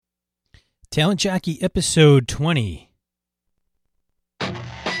Talent Jockey episode 20.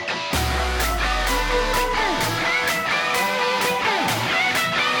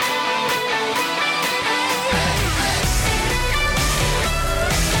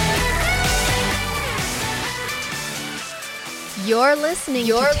 You're listening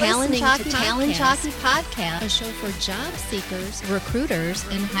to Talent Jockey Podcast, a show for job seekers, recruiters,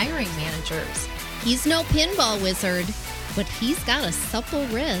 and hiring managers. He's no pinball wizard, but he's got a supple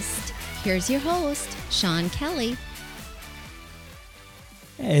wrist. Here's your host, Sean Kelly.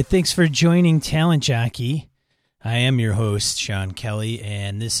 Hey, thanks for joining Talent Jockey. I am your host, Sean Kelly,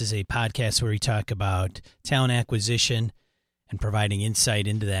 and this is a podcast where we talk about talent acquisition and providing insight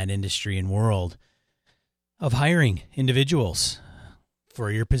into that industry and world of hiring individuals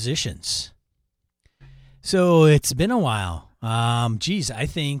for your positions. So it's been a while. I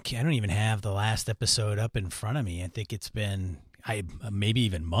think I don't even have the last episode up in front of me. I think it's been maybe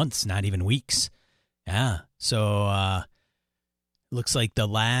even months, not even weeks. Yeah. So looks like the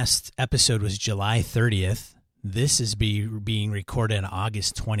last episode was July 30th. This is being recorded on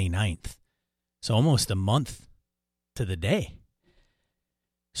August 29th. So almost a month to the day.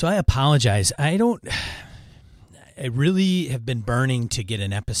 So I apologize. I really have been burning to get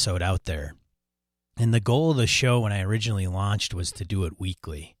an episode out there. And the goal of the show when I originally launched was to do it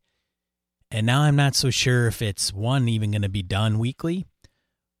weekly. And now I'm not so sure if it's, one, even going to be done weekly,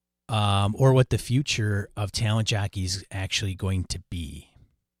 or what the future of Talent Jockey is actually going to be.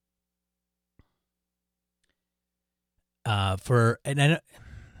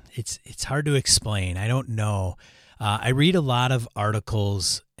 It's hard to explain. I don't know. I read a lot of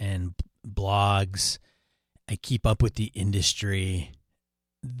articles and blogs. I keep up with the industry.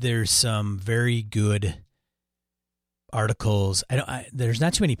 There's some very good articles. There's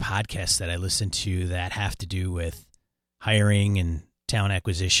not too many podcasts that I listen to that have to do with hiring and talent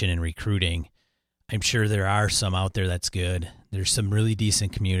acquisition and recruiting. I'm sure there are some out there that's good. There's some really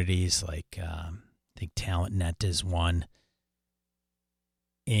decent communities, like I think TalentNet is one,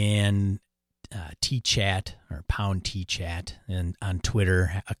 and T-Chat or Pound T-Chat, and on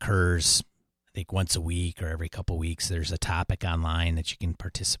Twitter occurs, I think, once a week or every couple weeks. There's a topic online that you can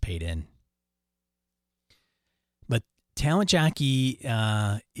participate in. But Talent Jockey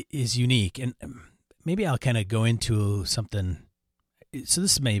is unique, and maybe I'll kind of go into something. So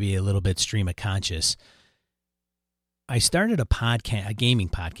this may be a little bit stream of conscious. I started a gaming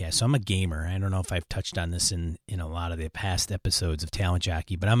podcast. So I'm a gamer. I don't know if I've touched on this in a lot of the past episodes of Talent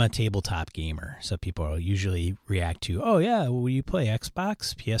Jockey, but I'm a tabletop gamer. So people usually react to, oh yeah, will you play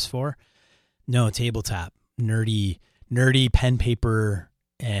Xbox, PS4? No, tabletop, nerdy pen, paper,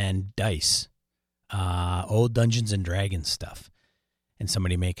 and dice, old Dungeons and Dragons stuff. And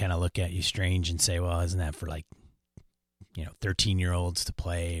somebody may kind of look at you strange and say, well, isn't that for 13-year-olds to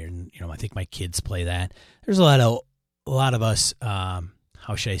play? And, I think my kids play that. There's a lot of us,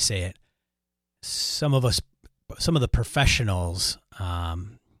 how should I say it? Some of the professionals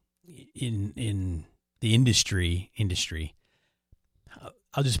in the industry,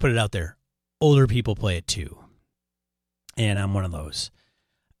 I'll just put it out there. Older people play it too, and I'm one of those.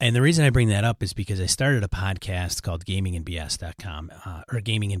 And the reason I bring that up is because I started a podcast called GamingandBS.com, or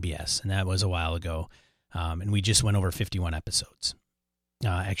Gaming and BS, and that was a while ago. And we just went over 51 episodes.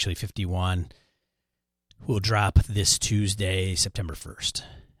 Actually, 51 will drop this Tuesday, September 1st.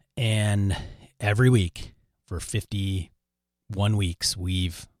 And every week for 51 weeks,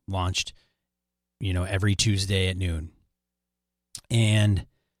 we've launched, every Tuesday at noon. And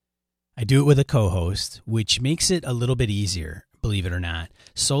I do it with a co-host, which makes it a little bit easier, believe it or not.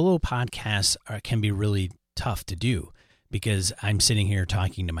 Solo podcasts can be really tough to do because I'm sitting here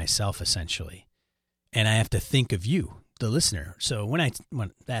talking to myself essentially, and I have to think of you, the listener. So when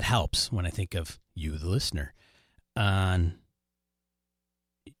that helps when I think of you, the listener,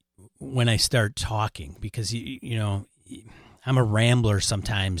 when I start talking, because I'm a rambler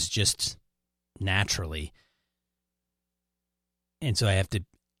sometimes just naturally, and so I have to.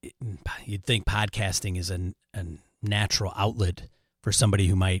 You'd think podcasting is a natural outlet for somebody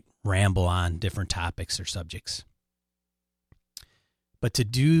who might ramble on different topics or subjects. But to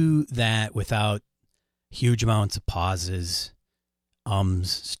do that without huge amounts of pauses,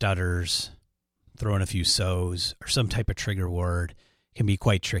 stutters, throwing a few so's, or some type of trigger word can be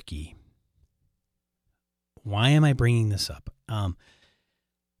quite tricky. Why am I bringing this up?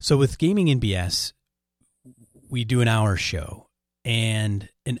 So with Gaming and BS, we do an hour show. And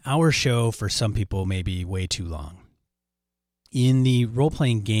an hour show for some people may be way too long. In the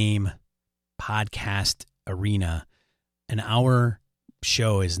role-playing game podcast arena, an hour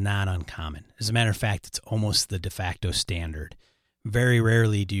show is not uncommon. As a matter of fact, it's almost the de facto standard Very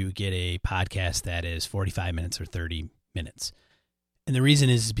rarely do you get a podcast that is 45 minutes or 30 minutes. And the reason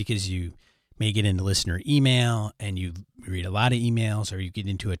is because you may get into listener email and you read a lot of emails, or you get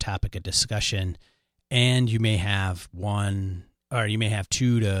into a topic of discussion and you may have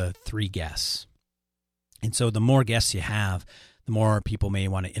 2 to 3 guests. And so the more guests you have, the more people may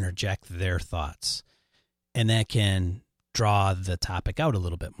want to interject their thoughts. And that can draw the topic out a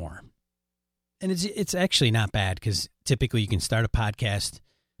little bit more. And it's actually not bad, because typically you can start a podcast.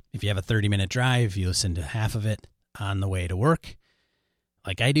 If you have a 30-minute drive, you listen to half of it on the way to work,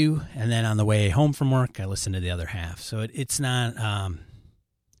 like I do. And then on the way home from work, I listen to the other half. So it's not, I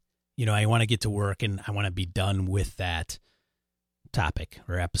want to get to work and I want to be done with that topic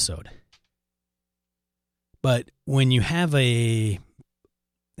or episode. But when you have a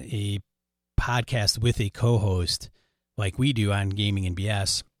podcast with a co-host like we do on Gaming and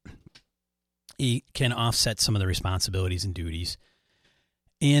BS, it can offset some of the responsibilities and duties.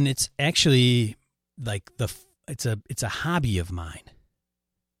 And it's actually like it's a hobby of mine.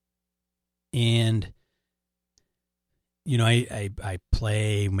 And I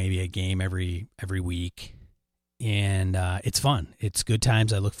play maybe a game every week, and it's fun. It's good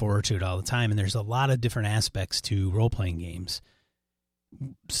times. I look forward to it all the time. And there's a lot of different aspects to role-playing games,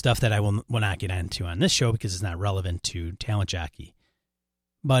 stuff that I will not get into on this show because it's not relevant to Talent Jockey.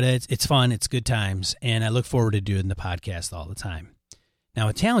 But it's fun, it's good times, and I look forward to doing the podcast all the time. Now,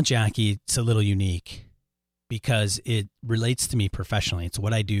 with Talent Jockey, it's a little unique because it relates to me professionally. It's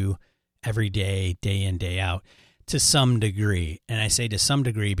what I do every day, day in, day out, to some degree. And I say to some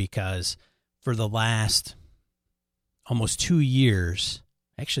degree because for the last almost 2 years,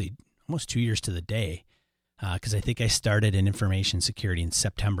 actually almost 2 years to the day, because I think I started in information security in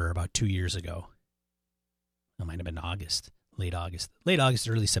September about 2 years ago. It might have been late August,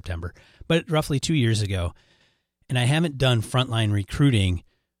 early September, but roughly 2 years ago. And I haven't done frontline recruiting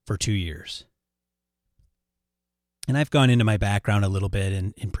for 2 years. And I've gone into my background a little bit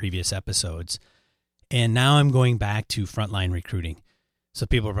in previous episodes. And now I'm going back to frontline recruiting. So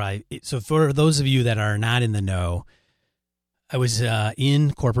for those of you that are not in the know, I was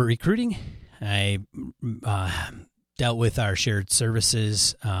in corporate recruiting. I dealt with our shared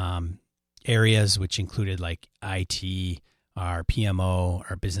services areas, which included like IT, our PMO,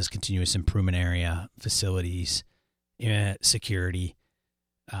 our business continuous improvement area, facilities, security,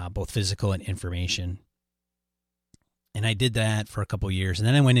 both physical and information. And I did that for a couple of years. And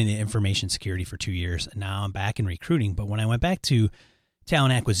then I went into information security for 2 years. And now I'm back in recruiting. But when I went back to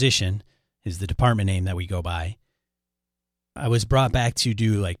talent acquisition, is the department name that we go by, I was brought back to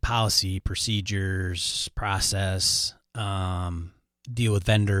do like policy, procedures, process, deal with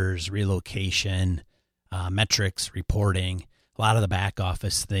vendors, relocation, metrics, reporting, a lot of the back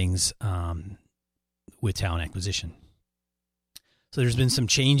office things with talent acquisition. So there's been some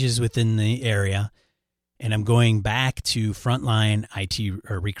changes within the area, and I'm going back to frontline IT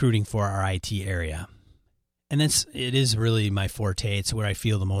or recruiting for our IT area. And it is really my forte. It's where I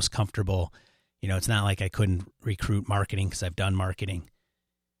feel the most comfortable. It's not like I couldn't recruit marketing because I've done marketing.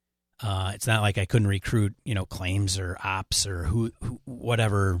 It's not like I couldn't recruit, claims or ops or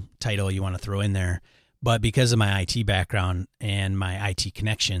whatever title you want to throw in there. But because of my IT background and my IT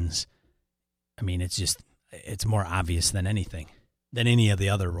connections, I mean, it's more obvious than any of the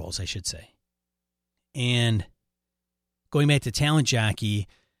other roles, I should say. And going back to Talent Jockey,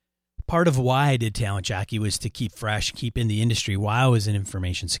 part of why I did Talent Jockey was to keep fresh, keep in the industry while I was in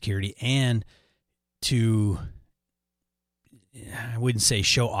information security, and to, I wouldn't say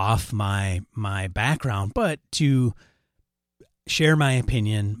show off my background, but to share my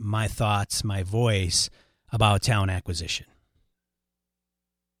opinion, my thoughts, my voice about talent acquisition.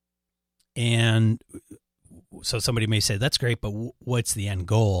 And so somebody may say, that's great, but what's the end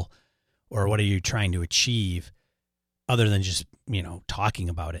goal? Or what are you trying to achieve other than just, talking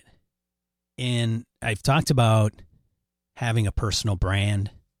about it? And I've talked about having a personal brand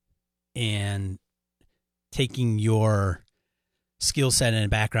and taking your skill set and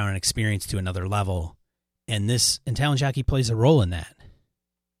background and experience to another level. And Talent Jockey plays a role in that.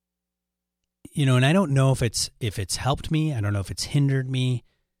 And I don't know if it's helped me. I don't know if it's hindered me.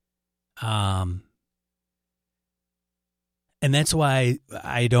 And that's why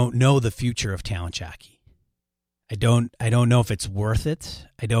I don't know the future of Talent Jockey. I don't know if it's worth it.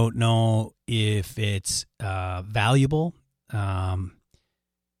 I don't know if it's valuable.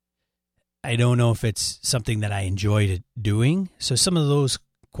 I don't know if it's something that I enjoy doing. So some of those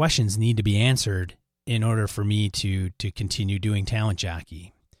questions need to be answered in order for me to continue doing Talent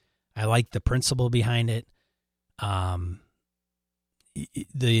Jockey. I like the principle behind it. The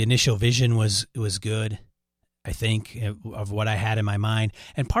initial vision was good. I think, of what I had in my mind.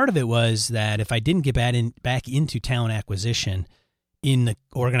 And part of it was that if I didn't get back into talent acquisition in the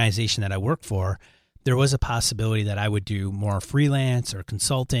organization that I work for, there was a possibility that I would do more freelance or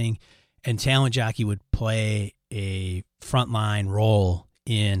consulting, and Talent Jockey would play a frontline role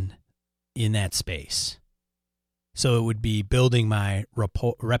in that space. So it would be building my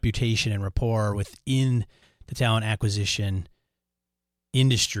reputation and rapport within the talent acquisition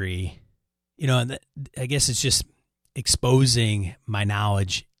industry. I guess it's just exposing my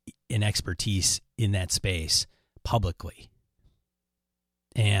knowledge and expertise in that space publicly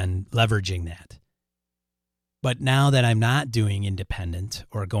and leveraging that. But now that I'm not doing independent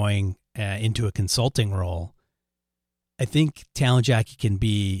or going into a consulting role, I think Talent Jockey can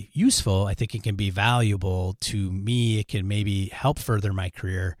be useful. I think it can be valuable to me. It can maybe help further my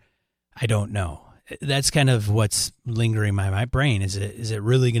career. I don't know. That's kind of what's lingering in my brain. Is it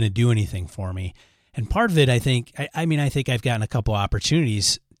really going to do anything for me? And part of it, I think I've gotten a couple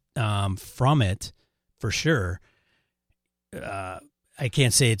opportunities from it for sure. I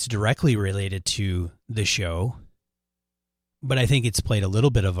can't say it's directly related to the show, but I think it's played a little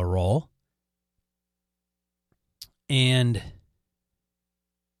bit of a role. And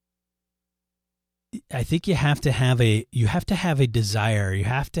I think you have to have a desire. You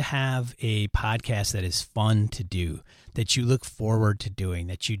have to have a podcast that is fun to do, that you look forward to doing,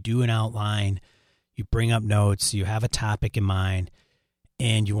 that you do an outline, you bring up notes, you have a topic in mind,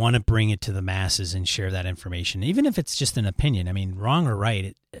 and you want to bring it to the masses and share that information, even if it's just an opinion. I mean, wrong or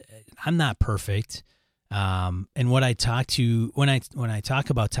right, I'm not perfect. And when I talk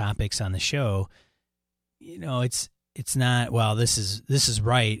about topics on the show, it's not, well, this is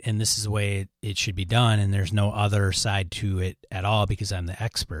right and this is the way it should be done, and there's no other side to it at all because I'm the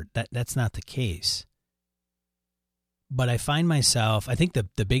expert. That's not the case. But I find myself, I think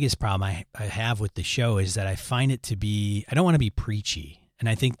the biggest problem I have with the show is that I find it to be, I don't want to be preachy. And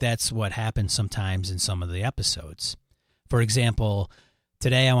I think that's what happens sometimes in some of the episodes. For example,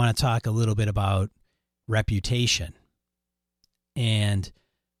 today I want to talk a little bit about reputation. And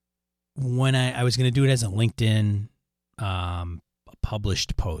when I was going to do it as a LinkedIn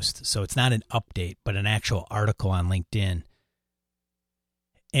published post. So it's not an update, but an actual article on LinkedIn.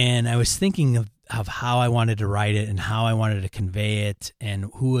 And I was thinking of how I wanted to write it and how I wanted to convey it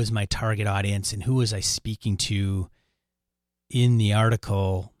and who was my target audience and who was I speaking to in the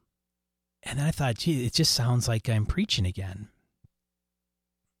article. And then I thought, gee, it just sounds like I'm preaching again.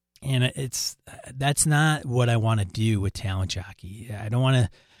 And that's not what I want to do with Talent Jockey. I don't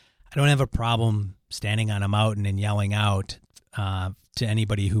have a problem standing on a mountain and yelling out to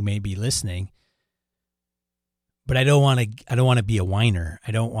anybody who may be listening. But I don't want to be a whiner.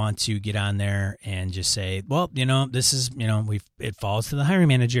 I don't want to get on there and just say, well, this is, it falls to the hiring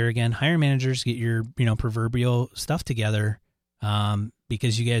manager again. Hiring managers, get your, proverbial stuff together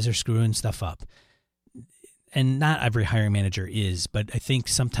because you guys are screwing stuff up. And not every hiring manager is, but I think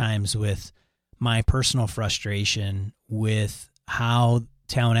sometimes with my personal frustration with how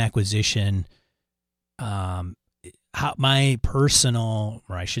talent acquisition, how my personal,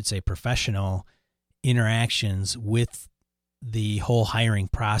 or I should say professional interactions with the whole hiring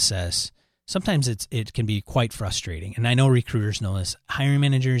process, sometimes it can be quite frustrating. And I know recruiters know this. Hiring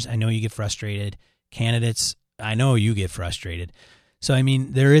managers, I know you get frustrated. Candidates, I know you get frustrated. So, I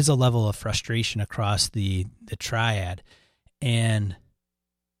mean, there is a level of frustration across the triad. And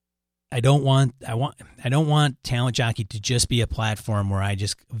I don't want Talent Jockey to just be a platform where I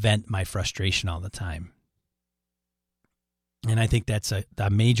just vent my frustration all the time. And I think that's a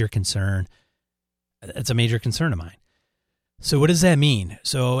major concern. That's a major concern of mine. So what does that mean?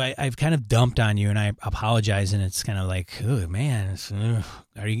 So I've kind of dumped on you, and I apologize. And it's kind of like, oh man,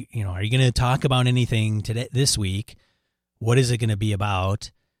 are you going to talk about anything today this week? What is it going to be about?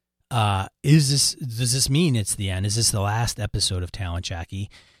 Does this mean it's the end? Is this the last episode of Talent Jockey?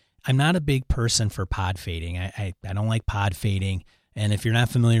 I'm not a big person for pod fading. I don't like pod fading. And if you're not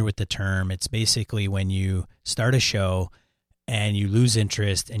familiar with the term, it's basically when you start a show and you lose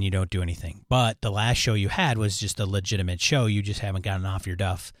interest and you don't do anything. But the last show you had was just a legitimate show. You just haven't gotten off your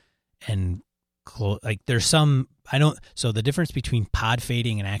duff. And there's some, so the difference between pod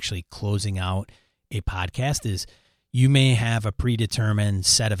fading and actually closing out a podcast is you may have a predetermined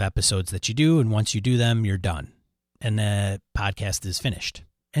set of episodes that you do. And once you do them, you're done. And the podcast is finished.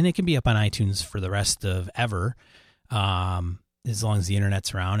 And it can be up on iTunes for the rest of ever, as long as the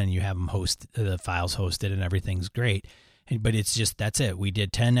internet's around and you have them the files hosted and everything's great. But it's just, that's it. We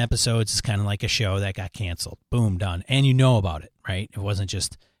did 10 episodes. It's kind of like a show that got canceled. Boom, done. And you know about it, right? It wasn't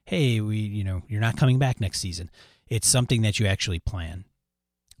just, hey, you're not coming back next season. It's something that you actually plan.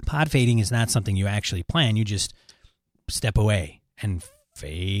 Pod fading is not something you actually plan. You just step away and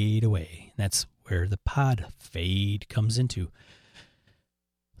fade away. That's where the pod fade comes into.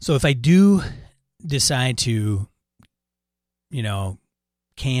 So if I do decide to,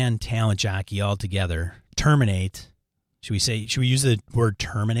 can Talent Jockey altogether, terminate, should we use the word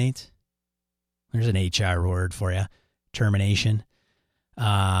terminate? There's an HR word for you, termination.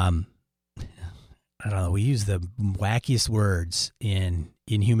 I don't know. We use the wackiest words in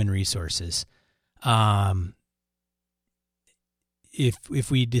human resources. If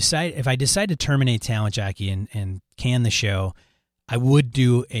I decide to terminate Talent Jockey and can the show, I would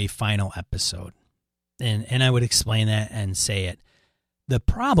do a final episode, and I would explain that and say it. The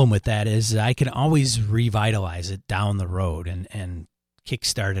problem with that is I can always revitalize it down the road and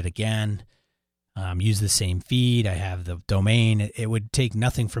kickstart it again. Use the same feed. I have the domain. It would take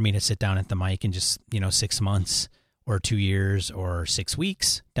nothing for me to sit down at the mic and just 6 months or 2 years or 6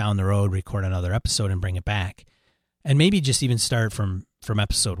 weeks down the road, record another episode and bring it back. And maybe just even start from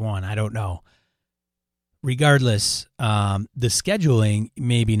episode 1. I don't know. Regardless, the scheduling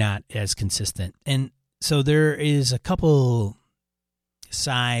maybe not as consistent. And so there is a couple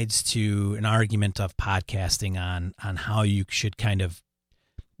sides to an argument of podcasting on how you should kind of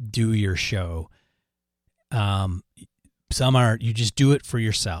do your show. Some are, you just do it for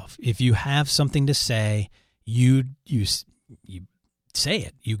yourself. If you have something to say, you say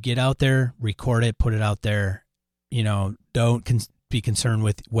it. You get out there, record it, put it out there. Don't be concerned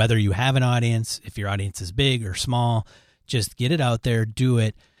with whether you have an audience, if your audience is big or small. Just get it out there, do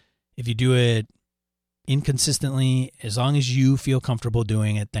it. If you do it inconsistently, as long as you feel comfortable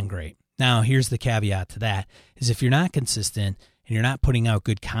doing it, then great. Now, here's the caveat to that, is if you're not consistent and you're not putting out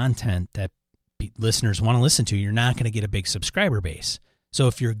good content that listeners want to listen to, you're not going to get a big subscriber base. So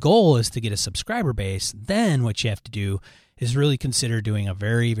if your goal is to get a subscriber base, then what you have to do is really consider doing a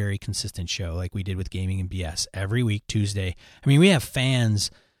very, very consistent show like we did with Gaming and BS every week, Tuesday. I mean, we have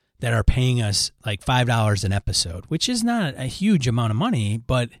fans that are paying us like $5 an episode, which is not a huge amount of money,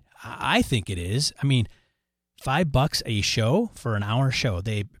 but I think it is. I mean, $5 a show for an hour show.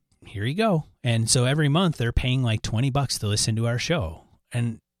 Here you go. And so every month they're paying like $20 to listen to our show.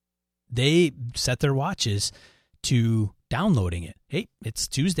 And they set their watches to downloading it. Hey, it's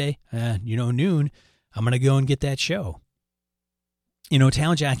Tuesday, noon. I'm going to go and get that show.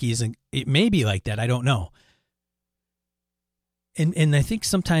 Talent Jockey it may be like that. I don't know. And I think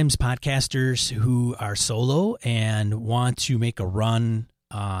sometimes podcasters who are solo and want to make a run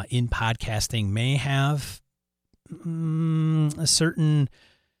in podcasting may have a certain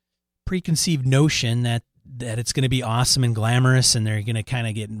preconceived notion that it's going to be awesome and glamorous and they're going to kind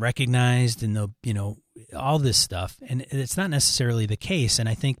of get recognized and they'll, all this stuff. And it's not necessarily the case. And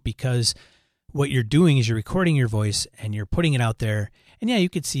I think because what you're doing is you're recording your voice and you're putting it out there. And yeah, you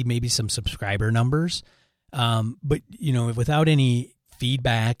could see maybe some subscriber numbers. But without any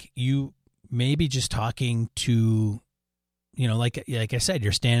feedback, you may be just talking to, like I said,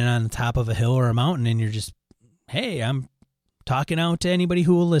 you're standing on the top of a hill or a mountain and you're just, hey, I'm talking out to anybody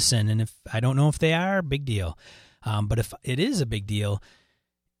who will listen. And if I don't know if they are, big deal. But if it is a big deal,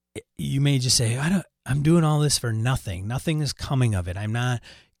 you may just say, I'm doing all this for nothing. Nothing is coming of it. I'm not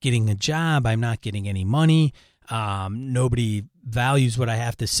getting a job. I'm not getting any money. Nobody values what I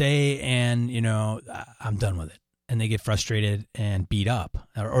have to say. And, I'm done with it. And they get frustrated and beat up,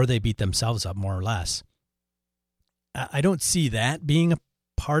 or they beat themselves up more or less. I don't see that being a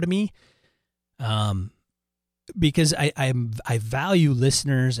part of me. Because I value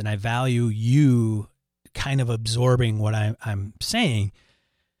listeners and I value you kind of absorbing what I'm saying.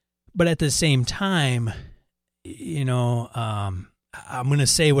 But at the same time, I'm going to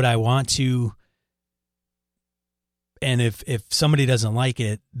say what I want to. And if somebody doesn't like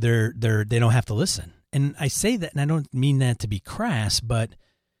it, they don't have to listen. And I say that, and I don't mean that to be crass, but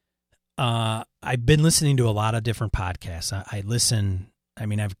I've been listening to a lot of different podcasts. I listen. I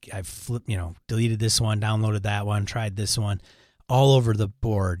mean, I've flipped, deleted this one, downloaded that one, tried this one, all over the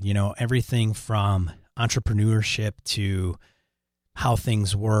board. Everything from entrepreneurship to how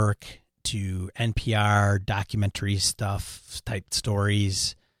things work to NPR documentary stuff type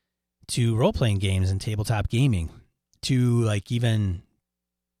stories to role-playing games and tabletop gaming to like even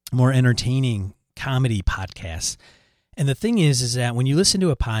more entertaining comedy podcasts. And the thing is that when you listen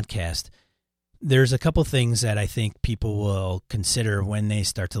to a podcast, there's a couple things that I think people will consider when they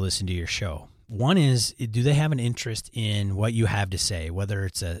start to listen to your show. One is, do they have an interest in what you have to say, whether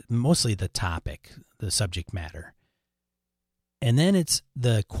it's mostly the topic, the subject matter. And then it's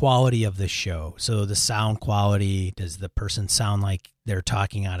the quality of the show. So the sound quality, does the person sound like they're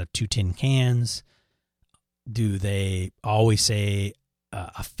talking out of 2 tin cans? Do they always say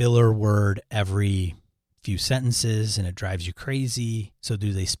a filler word every few sentences, and it drives you crazy. So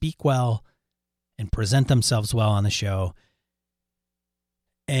do they speak well and present themselves well on the show?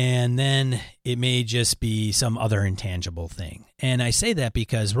 And then it may just be some other intangible thing. And I say that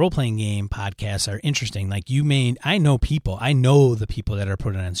because role-playing game podcasts are interesting. Like I know the people that are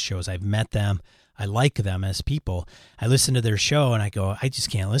putting on shows. I've met them. I like them as people. I listen to their show and I go, I just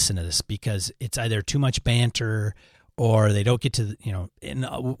can't listen to this because it's either too much banter or they don't get to,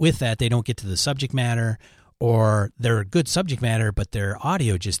 and with that, they don't get to the subject matter, or they're a good subject matter, but their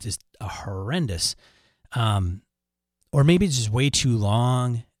audio just is horrendous. Or maybe it's just way too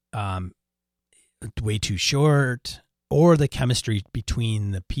long, way too short, or the chemistry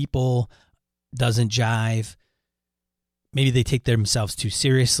between the people doesn't jive. Maybe they take themselves too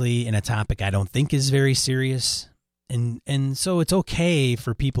seriously in a topic I don't think is very serious. And so it's okay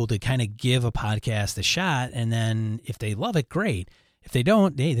for people to kind of give a podcast a shot, and then if they love it, great. If they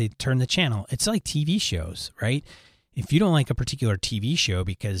don't, they turn the channel. It's like TV shows, right? If you don't like a particular TV show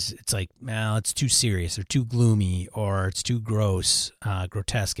because it's like, well, it's too serious or too gloomy or it's too grotesque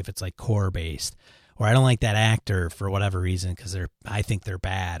if it's like core-based, or I don't like that actor for whatever reason because I think they're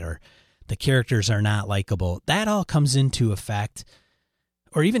bad, or the characters are not likable, that all comes into effect,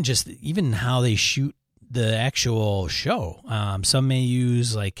 or even how they shoot the actual show. Some may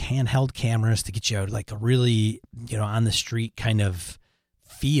use like handheld cameras to get you out like a really, on the street kind of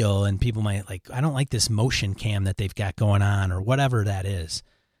feel, and people might like, I don't like this motion cam that they've got going on, or whatever that is.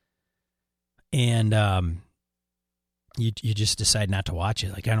 And you just decide not to watch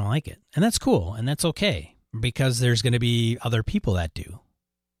it. Like, I don't like it. And that's cool. And that's okay, because there's going to be other people that do.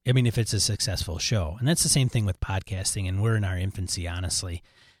 I mean, if it's a successful show. And that's the same thing with podcasting, and we're in our infancy, honestly.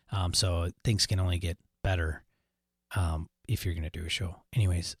 So things can only get better if you're going to do a show.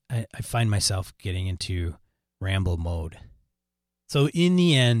 Anyways, I find myself getting into ramble mode. So in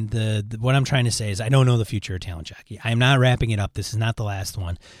the end, what I'm trying to say is I don't know the future of Talent Jockey. I'm not wrapping it up. This is not the last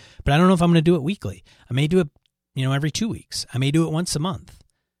one. But I don't know if I'm going to do it weekly. I may do it, every 2 weeks. I may do it once a month.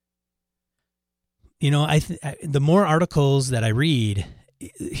 The more articles that I read,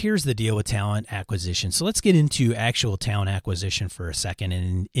 here's the deal with talent acquisition. So let's get into actual talent acquisition for a second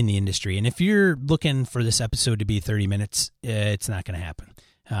in the industry. And if you're looking for this episode to be 30 minutes, it's not going to happen.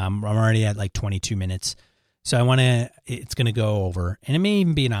 I'm already at like 22 minutes. So it's going to go over, and it may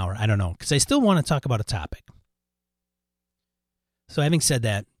even be an hour. I don't know, because I still want to talk about a topic. So having said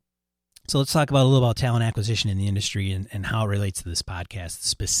that, so let's talk about a little about talent acquisition in the industry and how it relates to this podcast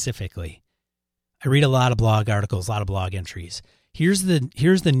specifically. I read a lot of blog articles, a lot of blog entries. Here's the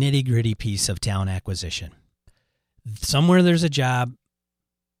nitty-gritty piece of talent acquisition. Somewhere there's a job,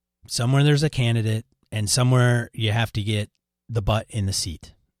 somewhere there's a candidate, and somewhere you have to get the butt in the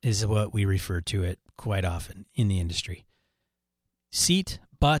seat, is what we refer to it quite often in the industry. Seat,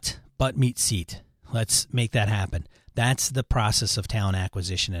 butt meets seat. Let's make that happen. That's the process of talent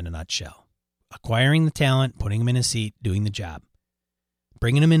acquisition in a nutshell. Acquiring the talent, putting them in a seat, doing the job.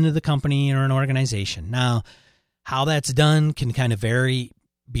 Bringing them into the company or an organization. Now, how that's done can kind of vary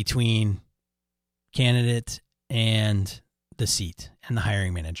between candidate and the seat and the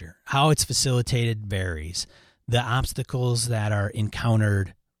hiring manager. How it's facilitated varies. The obstacles that are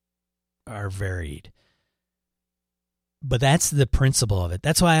encountered are varied. But that's the principle of it.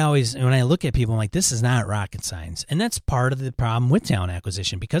 That's why I always, when I look at people, I'm like, this is not rocket science. And that's part of the problem with talent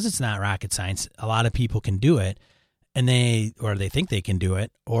acquisition. Because it's not rocket science, a lot of people can do it, and they think they can do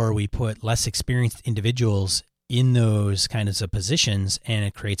it, or we put less experienced individuals in those kinds of positions, and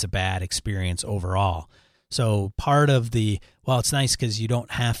it creates a bad experience overall. So part of it's nice because you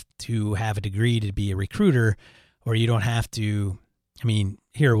don't have to have a degree to be a recruiter, or you don't have to,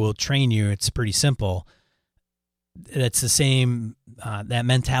 here, we'll train you. It's pretty simple. That's the same, that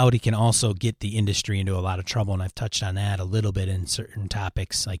mentality can also get the industry into a lot of trouble. And I've touched on that a little bit in certain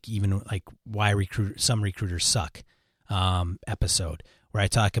topics, like even like why some recruiters suck episode, where I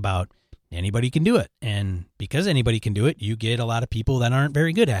talk about anybody can do it. And because anybody can do it, you get a lot of people that aren't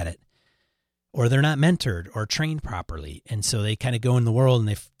very good at it, or they're not mentored or trained properly. And so they kind of go in the world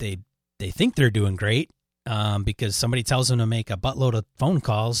and they think they're doing great because somebody tells them to make a buttload of phone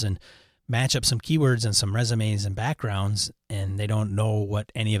calls and match up some keywords and some resumes and backgrounds, and they don't know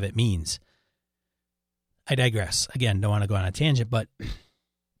what any of it means. I digress. Again, don't want to go on a tangent, but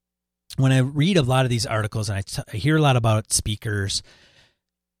when I read a lot of these articles and I hear a lot about speakers,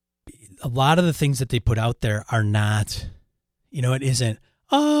 a lot of the things that they put out there are not, it isn't,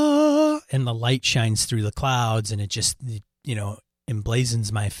 and the light shines through the clouds and it just,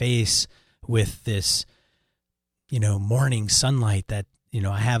 emblazons my face with this, morning sunlight that,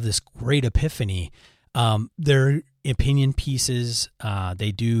 I have this great epiphany. They're opinion pieces.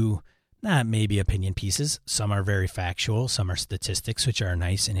 They do not maybe opinion pieces. Some are very factual. Some are statistics, which are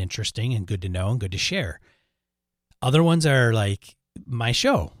nice and interesting and good to know and good to share. Other ones are like my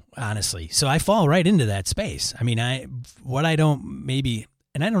show, honestly. So I fall right into that space. I mean, I don't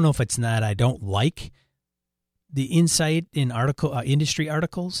know if it's not I don't like the insight in industry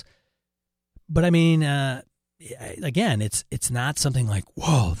articles, but I mean, again, it's not something like,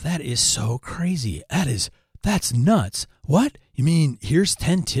 whoa, that is so crazy. That's nuts. What? You mean here's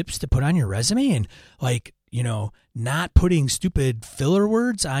 10 tips to put on your resume and not putting stupid filler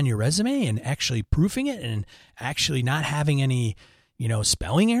words on your resume and actually proofing it and actually not having any,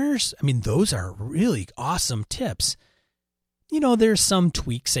 spelling errors? I mean, those are really awesome tips. There's some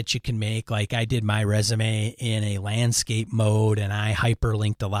tweaks that you can make. Like I did my resume in a landscape mode and I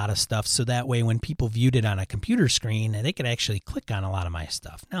hyperlinked a lot of stuff so that way when people viewed it on a computer screen, they could actually click on a lot of my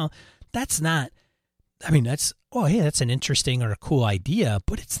stuff. Now, that's an interesting or a cool idea,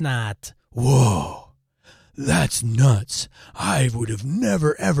 but it's not, whoa, that's nuts. I would have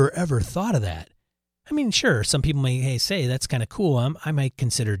never, ever, ever thought of that. I mean, sure, some people may say that's kind of cool. I might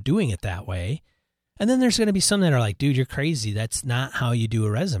consider doing it that way. And then there's going to be some that are like, dude, you're crazy. That's not how you do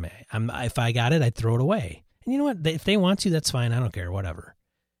a resume. If I got it, I'd throw it away. And you know what? If they want to, that's fine. I don't care, whatever.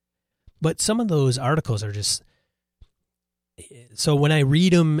 But some of those articles are just, so when I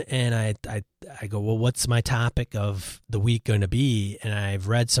read them and I go, well, what's my topic of the week going to be? And I've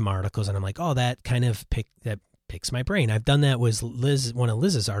read some articles and I'm like, oh, that kind of picks my brain. I've done that with one of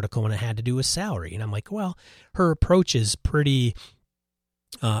Liz's article when it had to do with salary. And I'm like, well, her approach is pretty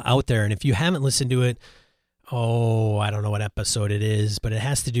out there. And if you haven't listened to it, I don't know what episode it is, but it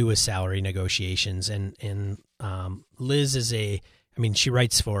has to do with salary negotiations. And Liz is she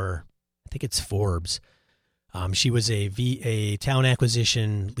writes for, I think it's Forbes. She was a talent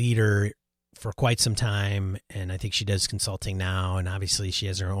acquisition leader for quite some time, and I think she does consulting now, and obviously she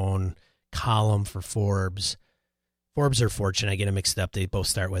has her own column for Forbes. Forbes or Fortune, I get them mixed up. They both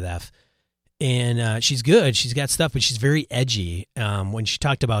start with F. And she's good. She's got stuff, but she's very edgy. When she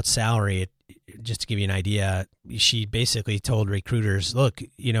talked about salary, just to give you an idea, she basically told recruiters, look,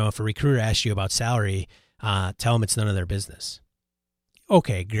 if a recruiter asks you about salary, tell them it's none of their business.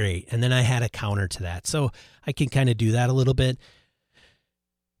 Okay, great. And then I had a counter to that. So I can kind of do that a little bit.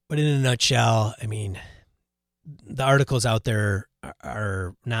 But in a nutshell, I mean, the articles out there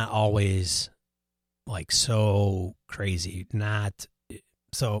are not always like so crazy.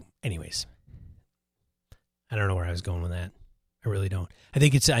 So anyways, I don't know where I was going with that. I really don't. I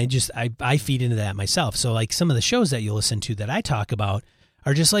think I feed into that myself. So like some of the shows that you listen to that I talk about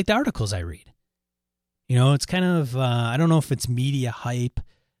are just like the articles I read. It's kind of, I don't know if it's media hype.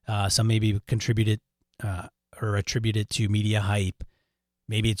 Some maybe contributed or attributed to media hype.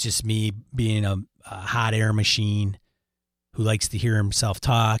 Maybe it's just me being a hot air machine who likes to hear himself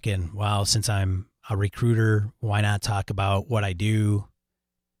talk. And well, since I'm a recruiter, why not talk about what I do?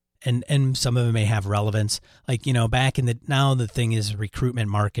 And some of it may have relevance. Like, now the thing is recruitment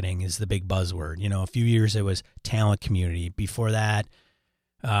marketing is the big buzzword. A few years it was talent community. Before that,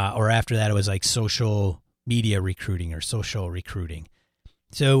 or after that, it was like social media recruiting or social recruiting.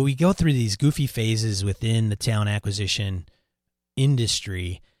 So we go through these goofy phases within the talent acquisition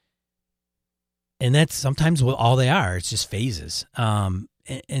industry, and that's sometimes all they are. It's just phases.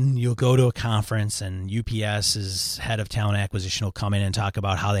 And you'll go to a conference and UPS's head of talent acquisition will come in and talk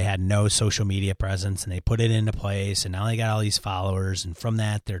about how they had no social media presence and they put it into place and now they got all these followers. And from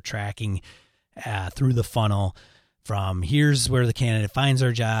that, they're tracking through the funnel from here's where the candidate finds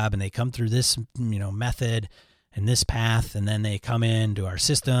their job and they come through this, method and this path. And then they come into our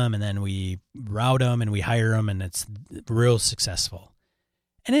system and then we route them and we hire them and it's real successful.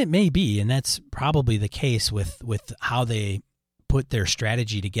 And it may be, and that's probably the case with how they put their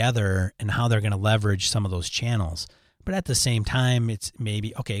strategy together and how they're going to leverage some of those channels. But at the same time, it's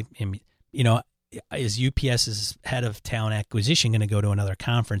maybe, okay, is UPS's head of talent acquisition going to go to another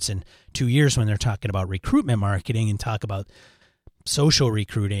conference in 2 years when they're talking about recruitment marketing and talk about social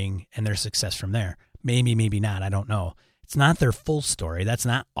recruiting and their success from there? Maybe, maybe not. I don't know. It's not their full story. That's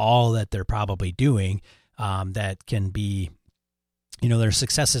not all that they're probably doing. That can be, their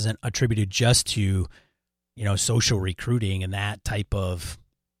success isn't attributed just to social recruiting and that type of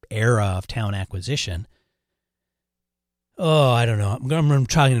era of talent acquisition. Oh, I don't know. I'm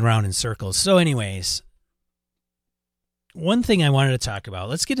talking around in circles. So anyways, one thing I wanted to talk about,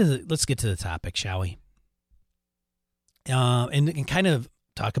 let's get to the topic, shall we? And kind of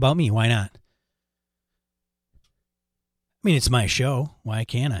talk about me. Why not? I mean, it's my show. Why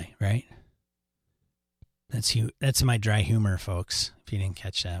can't I, right? That's my dry humor, folks. If you didn't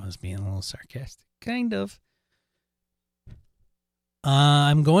catch that, I was being a little sarcastic. Kind of.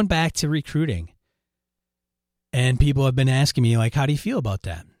 I'm going back to recruiting. And people have been asking me, like, how do you feel about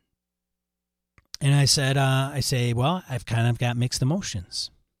that? And I say, well, I've kind of got mixed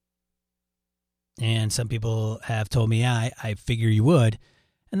emotions. And some people have told me, yeah, I figure you would.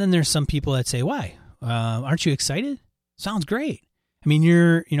 And then there's some people that say, why? Aren't you excited? Sounds great. I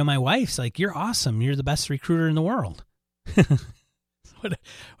mean, my wife's like, you're awesome. You're the best recruiter in the world.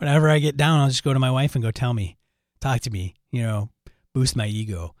 Whenever I get down, I'll just go to my wife and go, talk to me, boost my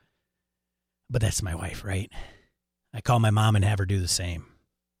ego. But that's my wife, right? I call my mom and have her do the same.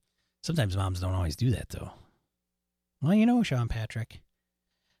 Sometimes moms don't always do that, though. Well, Sean Patrick.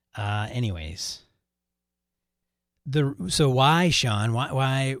 Anyways. So why, Sean?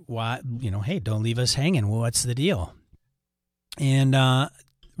 Why? Hey, don't leave us hanging. Well, what's the deal? And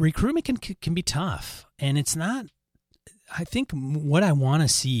recruitment can be tough. And it's not, I think what I want to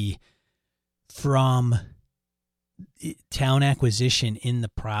see from talent acquisition in the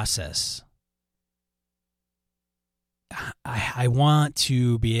process, I want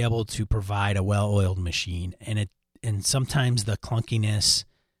to be able to provide a well-oiled machine, and sometimes the clunkiness.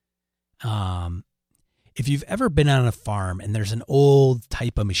 If you've ever been on a farm and there's an old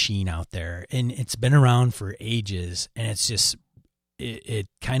type of machine out there and it's been around for ages and it's just it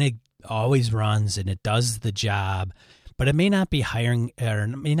kind of always runs and it does the job, but it may not be hiring or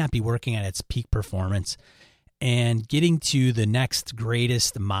may not be working at its peak performance, and getting to the next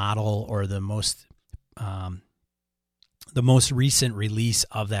greatest model or the most recent release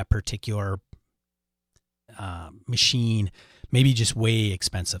of that particular machine may be just way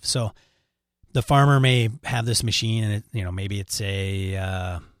expensive. So the farmer may have this machine and maybe it's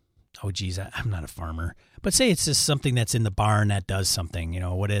I'm not a farmer, but say it's just something that's in the barn that does something,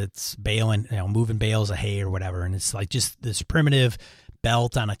 what it's baling, moving bales of hay or whatever. And it's like just this primitive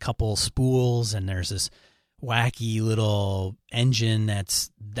belt on a couple spools. And there's this wacky little engine that's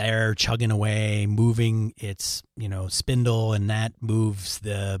there chugging away, moving its, spindle, and that moves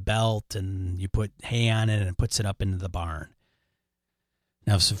the belt, and you put hay on it and it puts it up into the barn.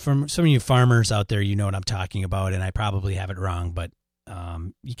 Now, so from some of you farmers out there, you know what I'm talking about, and I probably have it wrong, but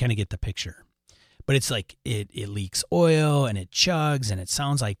you kind of get the picture. But it's like it leaks oil, and it chugs, and it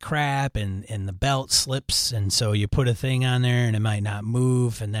sounds like crap, and the belt slips, and so you put a thing on there, and it might not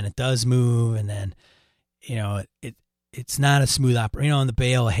move, and then it does move, and then, it's not a smooth operation. And the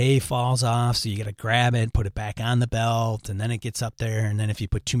bale of hay falls off, so you got to grab it, put it back on the belt, and then it gets up there, and then if you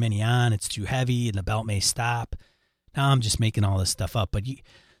put too many on, it's too heavy, and the belt may stop. Now I'm just making all this stuff up, but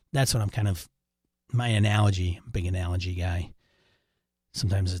that's what I'm kind of, my analogy, big analogy guy.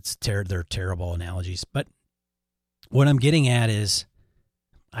 Sometimes they're terrible analogies, but what I'm getting at is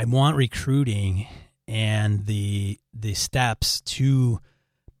I want recruiting and the steps to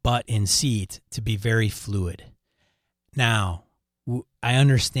butt in seat to be very fluid. Now, I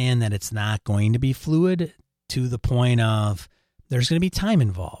understand that it's not going to be fluid to the point of there's going to be time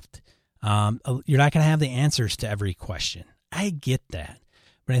involved. You're not going to have the answers to every question. I get that.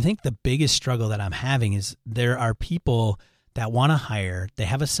 But I think the biggest struggle that I'm having is there are people that want to hire, they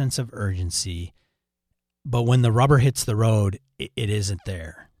have a sense of urgency, but when the rubber hits the road, it isn't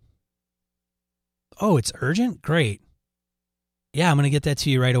there. Oh, it's urgent? Great. Yeah, I'm going to get that to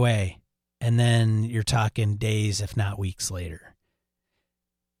you right away. And then you're talking days, if not weeks later.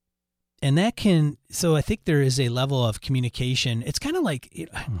 And so I think there is a level of communication. It's kind of like,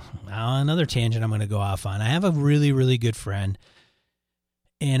 another tangent I'm going to go off on. I have a really, really good friend,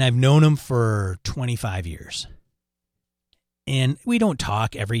 and I've known him for 25 years. And we don't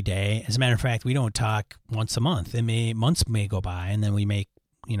talk every day. As a matter of fact, we don't talk once a month. Months may go by, and then we may,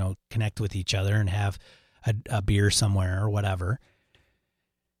 connect with each other and have a beer somewhere or whatever.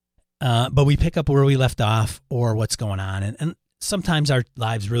 But we pick up where we left off or what's going on. And sometimes our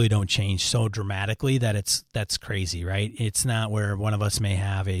lives really don't change so dramatically that that's crazy, right? It's not where one of us may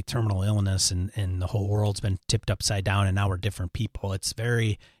have a terminal illness and the whole world's been tipped upside down and now we're different people. It's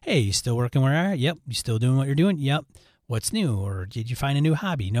very, hey, you still working where you are? Yep. You still doing what you're doing? Yep. What's new? Or did you find a new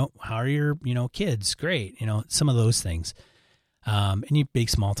hobby? No. How are your, kids? Great. Some of those things. And you big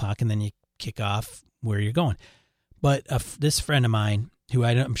small talk and then you kick off where you're going. But this friend of mine who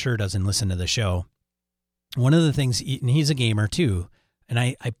I'm sure doesn't listen to the show, one of the things, and he's a gamer too, and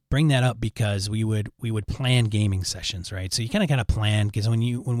I bring that up because we would plan gaming sessions, right? So you kind of plan, because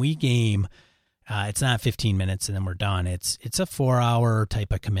when we game, it's not 15 minutes and then we're done. It's a 4-hour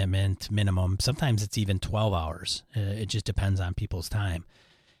type of commitment minimum. Sometimes it's even 12 hours. It just depends on people's time.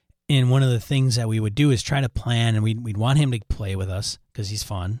 And one of the things that we would do is try to plan, and we'd want him to play with us because he's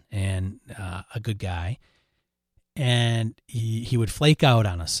fun and a good guy. And he would flake out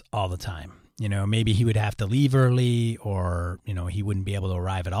on us all the time. maybe he would have to leave early, or, he wouldn't be able to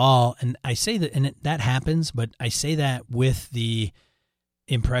arrive at all. And I say that, and that happens, but I say that with the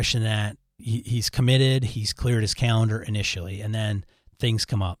impression that he's committed, he's cleared his calendar initially, and then things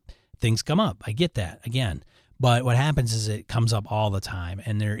come up. I get that, again. But what happens is it comes up all the time,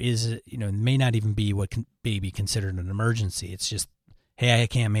 and there is, it may not even be what can be considered an emergency. It's just, hey, I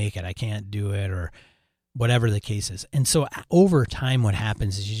can't make it, I can't do it, or whatever the case is. And so over time, what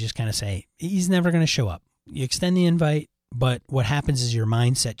happens is you just kind of say, he's never going to show up. You extend the invite, but what happens is your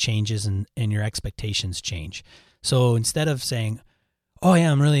mindset changes and your expectations change. So instead of saying, oh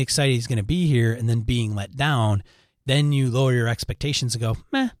yeah, I'm really excited he's going to be here, and then being let down, then you lower your expectations and go,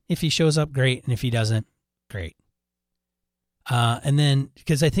 if he shows up, great. And if he doesn't, great. And then,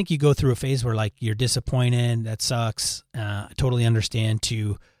 because I think you go through a phase where like you're disappointed, that sucks, I totally understand,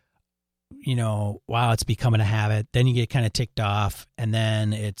 to, wow, it's becoming a habit. Then you get kind of ticked off, and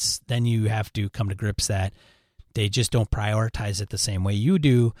then you have to come to grips that they just don't prioritize it the same way you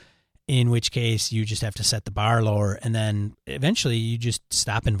do, in which case you just have to set the bar lower, and then eventually you just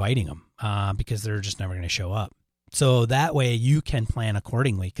stop inviting them because they're just never going to show up. So that way you can plan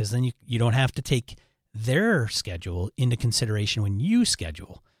accordingly, because then you don't have to take their schedule into consideration when you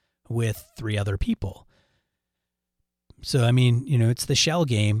schedule with 3 other people. So, I mean, it's the shell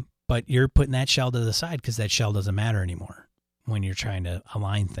game, but you're putting that shell to the side because that shell doesn't matter anymore when you're trying to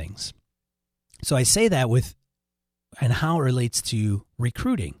align things. So I say that and how it relates to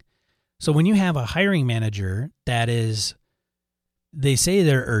recruiting. So when you have a hiring manager they say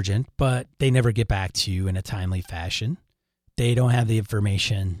they're urgent, but they never get back to you in a timely fashion. They don't have the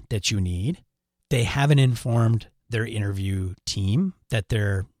information that you need. They haven't informed their interview team that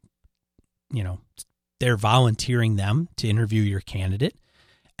they're volunteering them to interview your candidate,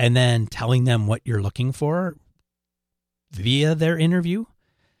 and then telling them what you're looking for via their interview.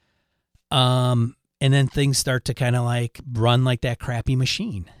 And then things start to kind of like run like that crappy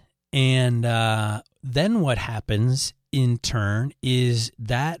machine. And then what happens in turn is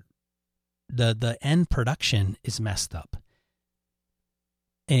that the end production is messed up,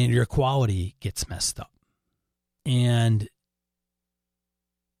 and your quality gets messed up, and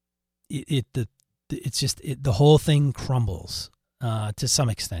the whole thing crumbles to some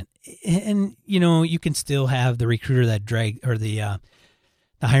extent. And you can still have the recruiter that the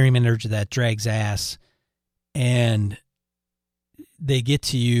hiring manager that drags ass, and they get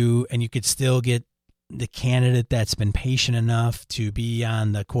to you, and you could still get the candidate that's been patient enough to be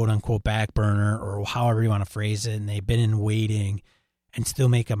on the quote unquote back burner, or however you want to phrase it, and they've been in waiting, and still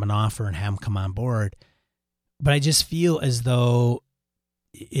make them an offer and have them come on board. But I just feel as though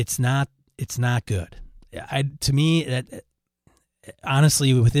it's not good. To me, that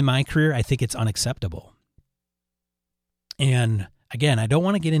honestly, within my career, I think it's unacceptable. And again, I don't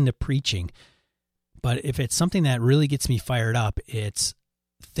want to get into preaching, but if it's something that really gets me fired up, it's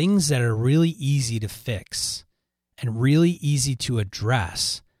things that are really easy to fix and really easy to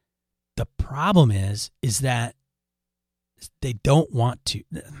address. The problem is that they don't want to.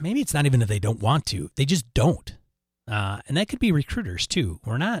 Maybe it's not even that they don't want to. They just don't. And that could be recruiters too.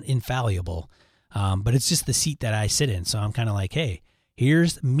 We're not infallible, but it's just the seat that I sit in. So I'm kind of like, hey,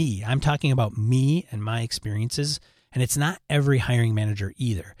 here's me. I'm talking about me and my experiences, and it's not every hiring manager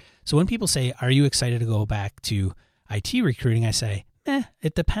either. So when people say, are you excited to go back to IT recruiting? I say,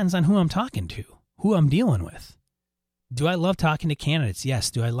 it depends on who I'm talking to, who I'm dealing with. Do I love talking to candidates?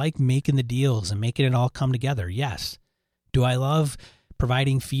 Yes. Do I like making the deals and making it all come together? Yes. Do I love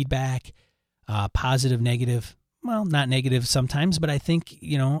providing feedback, positive, negative? Well, not negative sometimes, but I think,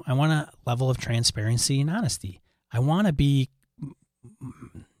 I want a level of transparency and honesty. I want to be,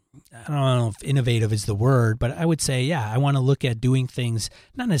 I don't know if innovative is the word, but I would say, I want to look at doing things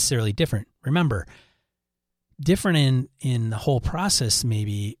not necessarily different. Remember, different in the whole process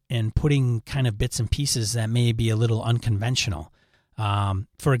maybe, and putting kind of bits and pieces that may be a little unconventional.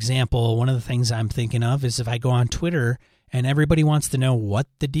 For example, one of the things I'm thinking of is if I go on Twitter and everybody wants to know what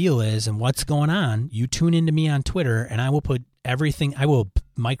the deal is and what's going on, you tune into me on Twitter, and I will put everything, I will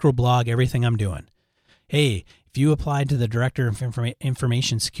microblog everything I'm doing. Hey, if you applied to the Director of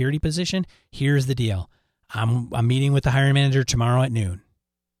Information Security position, here's the deal. I'm meeting with the hiring manager tomorrow at noon.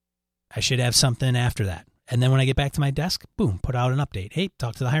 I should have something after that. And then when I get back to my desk, boom, put out an update. Hey,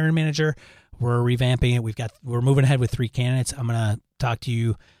 talk to the hiring manager. We're revamping it. We're moving ahead with 3 candidates. I'm going to talk to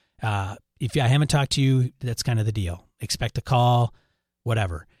you. If I haven't talked to you, that's kind of the deal. Expect a call,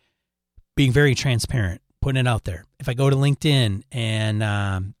 whatever. Being very transparent, putting it out there. If I go to LinkedIn and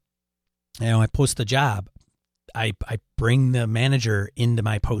I post the job, I bring the manager into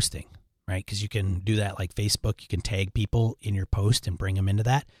my posting, right? Because you can do that like Facebook. You can tag people in your post and bring them into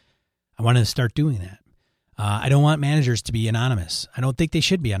that. I want to start doing that. I don't want managers to be anonymous. I don't think they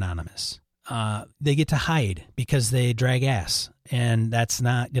should be anonymous. They get to hide because they drag ass, and that's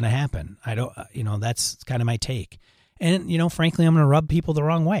not going to happen. That's kind of my take. And, frankly, I'm going to rub people the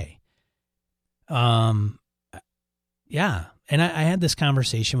wrong way. Yeah. And I had this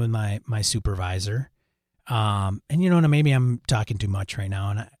conversation with my supervisor. And maybe I'm talking too much right now,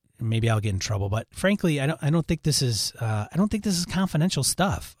 and maybe I'll get in trouble. But frankly, I don't think this is confidential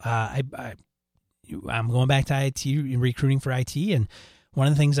stuff. I'm going back to IT, recruiting for IT, and one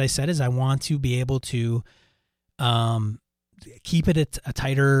of the things I said is I want to be able to keep it a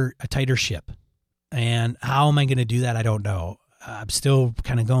tighter ship. And how am I going to do that? I don't know. I'm still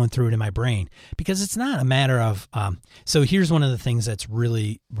kind of going through it in my brain, because it's not a matter of, so here's one of the things that's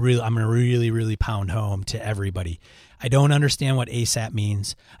really, I'm going to really pound home to everybody. I don't understand what ASAP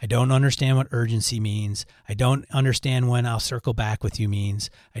means. I don't understand what urgency means. I don't understand when I'll circle back with you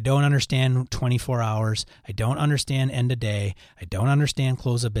means. I don't understand 24 hours. I don't understand end of day. I don't understand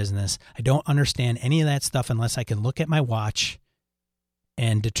close of business. I don't understand any of that stuff unless I can look at my watch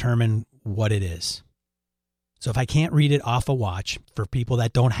and determine what it is. So if I can't read it off a watch, for people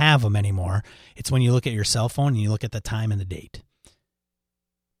that don't have them anymore, it's when you look at your cell phone and you look at the time and the date.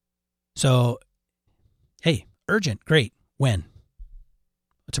 So, hey, urgent, great. When?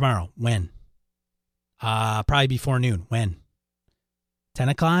 Tomorrow. When? Probably before noon. When? 10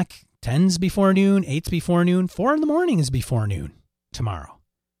 o'clock? 10's before noon, 8's before noon, 4 in the morning is before noon tomorrow.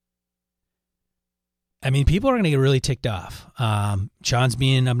 I mean, people are going to get really ticked off. Sean's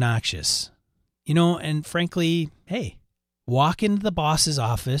being obnoxious. And frankly, hey, walk into the boss's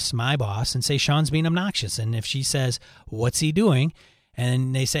office, my boss, and say, Sean's being obnoxious. And if she says, what's he doing?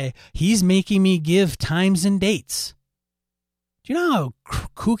 And they say, he's making me give times and dates. Do you know how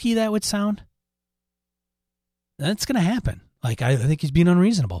kooky that would sound? That's going to happen. Like, I think he's being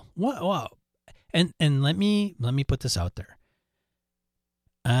unreasonable. What? Wow. And let me put this out there.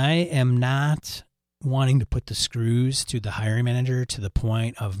 I am not wanting to put the screws to the hiring manager to the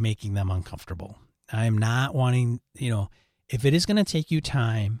point of making them uncomfortable. I am not wanting, if it is going to take you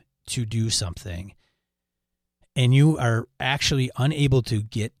time to do something and you are actually unable to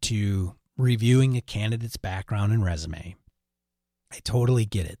get to reviewing a candidate's background and resume, I totally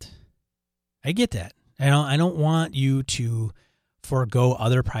get it. I get that. I don't want you to forego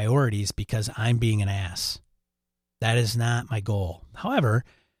other priorities because I'm being an ass. That is not my goal. However,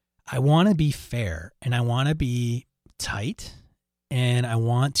 I want to be fair, and I want to be tight, and I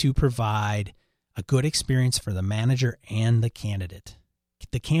want to provide a good experience for the manager and the candidate.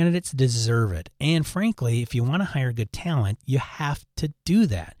 The candidates deserve it. And frankly, if you want to hire good talent, you have to do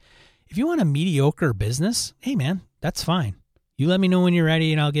that. If you want a mediocre business, hey man, that's fine. You let me know when you're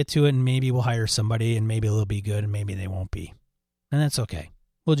ready and I'll get to it, and maybe we'll hire somebody and maybe they'll be good and maybe they won't be. And that's okay.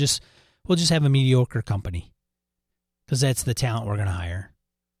 We'll just have a mediocre company because that's the talent we're going to hire.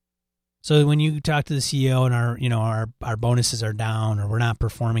 So when you talk to the CEO and our bonuses are down or we're not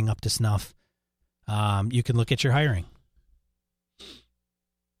performing up to snuff, you can look at your hiring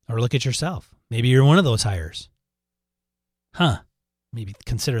or look at yourself. Maybe you're one of those hires. Maybe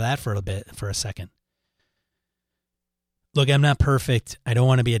consider that for a second. Look, I'm not perfect. I don't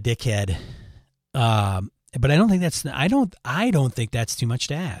want to be a dickhead. But I don't think that's too much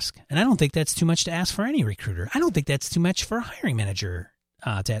to ask. And I don't think that's too much to ask for any recruiter. I don't think that's too much for a hiring manager.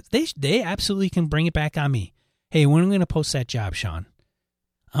 They absolutely can bring it back on me. Hey, when am I going to post that job, Sean?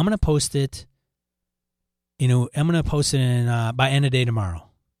 I'm going to post it. I'm going to post it by end of day tomorrow.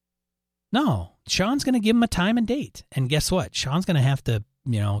 No, Sean's going to give him a time and date. And guess what? Sean's going to have to,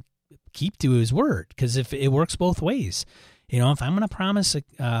 keep to his word, because if it works both ways. If I'm going to promise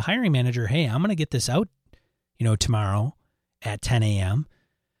a hiring manager, hey, I'm going to get this out, tomorrow at 10 a.m.,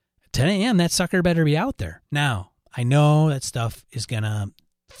 that sucker better be out there. Now, I know that stuff is going to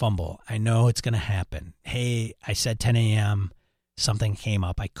fumble. I know it's going to happen. Hey, I said 10 a.m., something came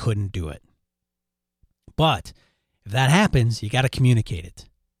up. I couldn't do it. But if that happens, you got to communicate it.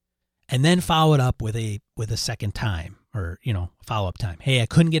 And then follow it up with a second time or, follow-up time. Hey, I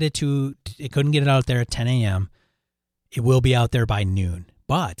couldn't get it out there at 10 a.m. It will be out there by noon.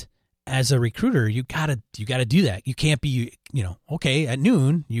 But as a recruiter, you gotta do that. You can't be, okay, at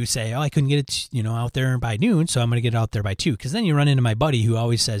noon, you say, oh, I couldn't get it, out there by noon, so I'm going to get it out there by 2. Because then you run into my buddy who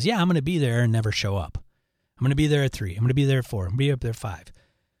always says, yeah, I'm going to be there and never show up. I'm going to be there at 3. I'm going to be there at 4. I'm going to be up there at 5.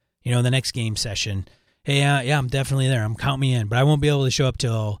 The next game session, hey, yeah, I'm definitely there. Count me in. But I won't be able to show up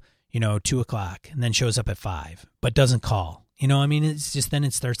till 2 o'clock, and then shows up at 5, but doesn't call. It's just, then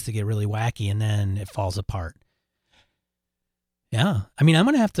it starts to get really wacky, and then it falls apart. Yeah. I mean, I'm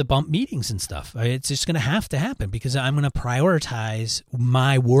going to have to bump meetings and stuff. It's just going to have to happen because I'm going to prioritize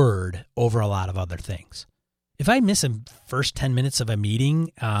my word over a lot of other things. If I miss a first 10 minutes of a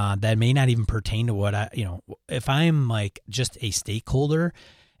meeting that may not even pertain to what if I'm like just a stakeholder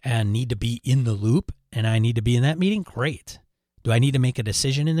and need to be in the loop and I need to be in that meeting, great. Do I need to make a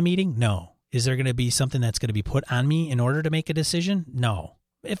decision in the meeting? No. Is there going to be something that's going to be put on me in order to make a decision? No.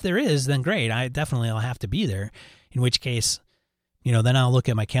 If there is, then great. I'll have to be there, in which case, then I'll look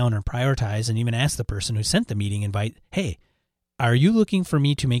at my calendar and prioritize and even ask the person who sent the meeting invite, hey, are you looking for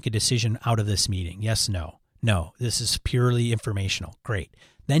me to make a decision out of this meeting? Yes, no. No, this is purely informational. Great.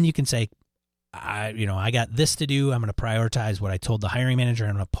 Then you can say, I got this to do. I'm going to prioritize what I told the hiring manager.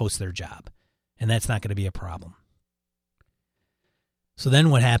 I'm going to post their job. And that's not going to be a problem. So then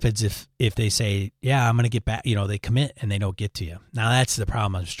what happens if they say, yeah, I'm going to get back, they commit and they don't get to you. Now that's the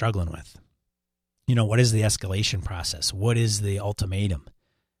problem I'm struggling with. What is the escalation process? What is the ultimatum?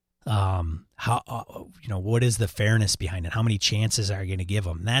 What is the fairness behind it? How many chances are you going to give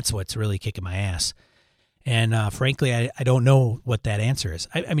them? That's what's really kicking my ass. And frankly, I don't know what that answer is.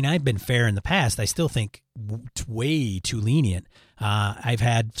 I mean, I've been fair in the past. I still think way too lenient. I've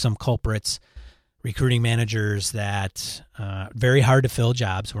had some culprits, recruiting managers that very hard to fill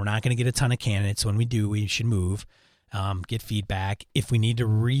jobs. We're not going to get a ton of candidates. When we do, we should move. Get feedback. If we need to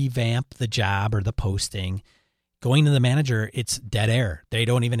revamp the job or the posting, going to the manager, it's dead air. They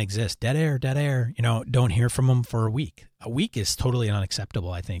don't even exist. Dead air. Don't hear from them for a week. A week is totally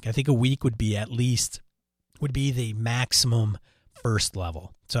unacceptable, I think. I think a week would be the maximum first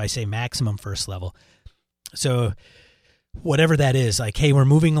level. So I say maximum first level. So whatever that is, like, hey, we're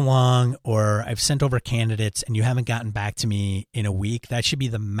moving along, or I've sent over candidates and you haven't gotten back to me in a week, that should be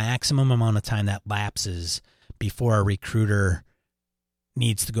the maximum amount of time that lapses before a recruiter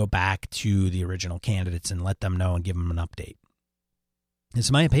needs to go back to the original candidates and let them know and give them an update. It's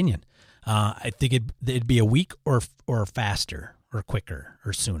my opinion. I think it'd be a week or faster or quicker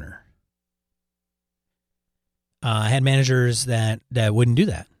or sooner. I had managers that wouldn't do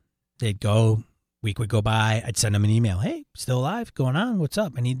that. They'd go, week would go by, I'd send them an email. Hey, still alive? Going on? What's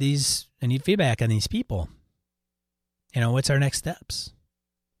up? I need feedback on these people. What's our next steps?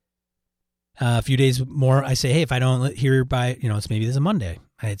 A few days more, I say, hey, if I don't hear by, it's maybe this is a Monday.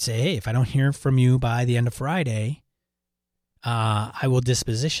 I'd say, hey, if I don't hear from you by the end of Friday, I will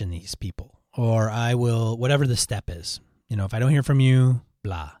disposition these people, or I will, whatever the step is. If I don't hear from you,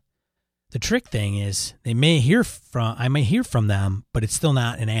 blah. The trick thing is I may hear from them, but it's still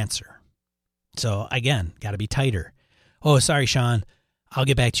not an answer. So again, got to be tighter. Oh, sorry, Sean, I'll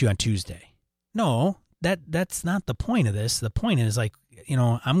get back to you on Tuesday. No, that's not the point of this. The point is I'm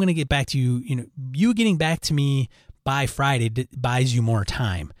going to get back to you. You getting back to me by Friday buys you more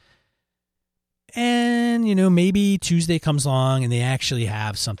time. And, maybe Tuesday comes along and they actually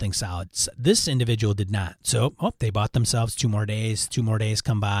have something solid. This individual did not. So, they bought themselves 2 more days. 2 more days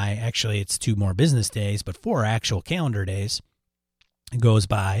come by. Actually, it's 2 more business days, but 4 actual calendar days goes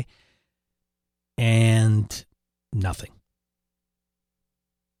by and nothing.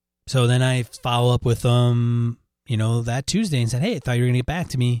 So then I follow up with them, that Tuesday and said, hey, I thought you were going to get back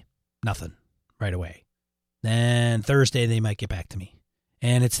to me. Nothing right away. Then Thursday, they might get back to me.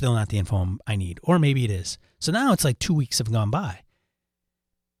 And it's still not the info I need. Or maybe it is. So now it's like 2 weeks have gone by.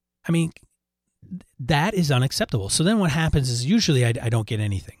 I mean, that is unacceptable. So then what happens is usually I don't get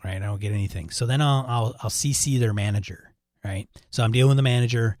anything, right? I don't get anything. So then I'll CC their manager, right? So I'm dealing with the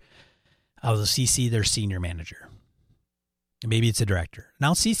manager. I'll CC their senior manager. Maybe it's a director. And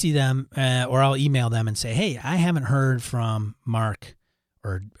I'll CC them or I'll email them and say, hey, I haven't heard from Mark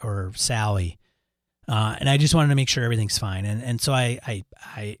or Sally. And I just wanted to make sure everything's fine. And so I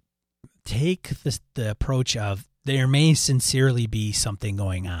take the approach of there may sincerely be something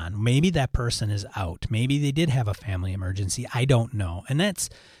going on. Maybe that person is out. Maybe they did have a family emergency. I don't know. And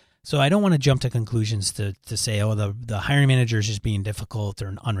so I don't want to jump to conclusions to say, oh, the hiring manager is just being difficult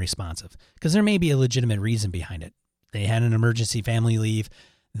or unresponsive, because there may be a legitimate reason behind it. They had an emergency family leave.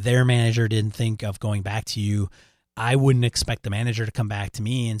 Their manager didn't think of going back to you. I wouldn't expect the manager to come back to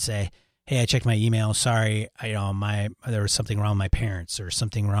me and say, hey, I checked my email. Sorry, there was something wrong with my parents or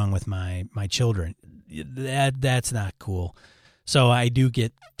something wrong with my children. That's not cool. So I do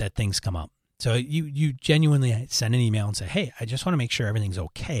get that things come up. So you genuinely send an email and say, hey, I just want to make sure everything's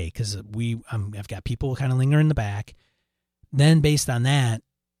okay, because I've got people kind of lingering in the back. Then based on that,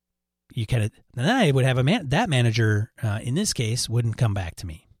 then I would have that manager in this case wouldn't come back to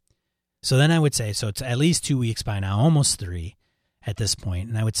me. So then I would say, so it's at least 2 weeks by now, almost 3 at this point.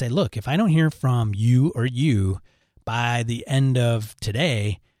 And I would say, look, if I don't hear from you or you by the end of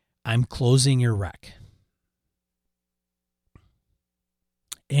today, I'm closing your rec.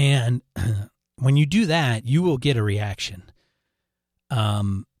 And when you do that, you will get a reaction.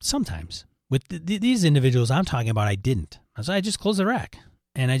 Sometimes. With these individuals I'm talking about, I didn't. So I just close the rack.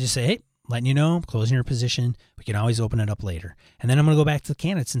 And I just say, hey, letting you know, I'm closing your position. We can always open it up later. And then I'm going to go back to the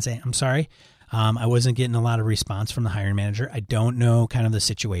candidates and say, I'm sorry. I wasn't getting a lot of response from the hiring manager. I don't know kind of the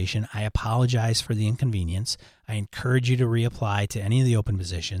situation. I apologize for the inconvenience. I encourage you to reapply to any of the open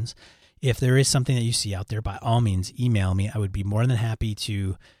positions. If there is something that you see out there, by all means, email me. I would be more than happy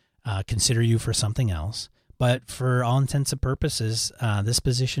to consider you for something else. But for all intents and purposes, this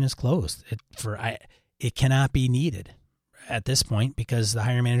position is closed. It cannot be needed at this point because the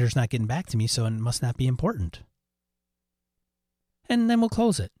hiring manager is not getting back to me, so it must not be important. And then we'll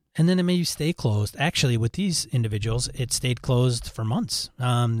close it. And then it may stay closed. Actually, with these individuals, it stayed closed for months.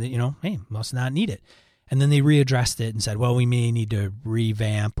 Hey, must not need it. And then they readdressed it and said, well, we may need to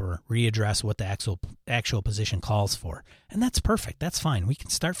revamp or readdress what the actual position calls for. And that's perfect. That's fine. We can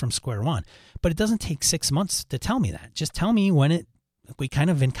start from square one. But it doesn't take 6 months to tell me that. Just tell me when we kind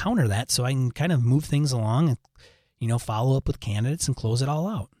of encounter that so I can kind of move things along and, follow up with candidates and close it all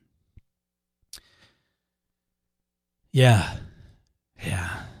out. Yeah.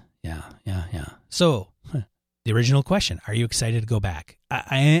 So the original question, are you excited to go back?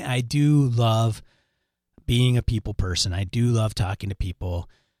 I do love being a people person. I do love talking to people.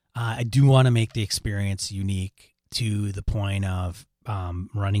 I do want to make the experience unique to the point of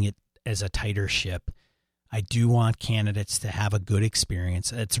running it as a tighter ship. I do want candidates to have a good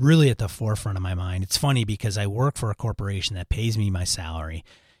experience. It's really at the forefront of my mind. It's funny because I work for a corporation that pays me my salary.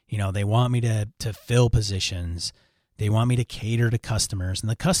 They want me to fill positions. They want me to cater to customers, and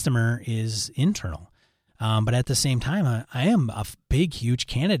the customer is internal. But at the same time, I am a big, huge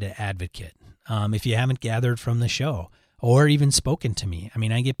candidate advocate. If you haven't gathered from the show or even spoken to me,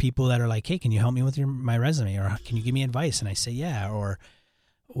 I get people that are like, hey, can you help me with my resume? Or can you give me advice? And I say, yeah, or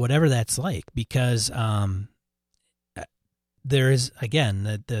whatever that's like, because there is, again,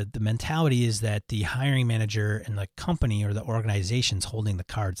 the mentality is that the hiring manager and the company or the organization's holding the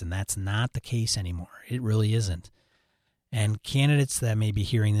cards, and that's not the case anymore. It really isn't. And candidates that may be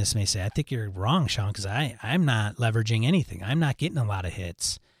hearing this may say, I think you're wrong, Sean, because I'm not leveraging anything. I'm not getting a lot of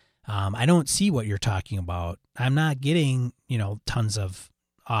hits. I don't see what you're talking about. I'm not getting, tons of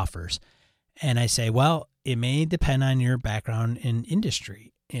offers. And I say, well, it may depend on your background in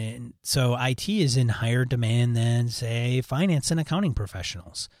industry. And so IT is in higher demand than, say, finance and accounting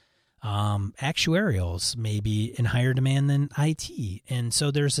professionals. Actuarials may be in higher demand than IT. And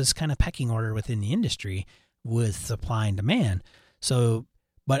so there's this kind of pecking order within the industry with supply and demand. So,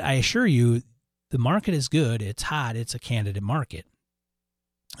 but I assure you, the market is good. It's hot. It's a candidate market.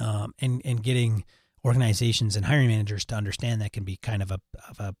 And getting organizations and hiring managers to understand that can be kind of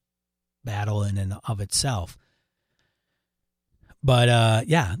a battle in and of itself. But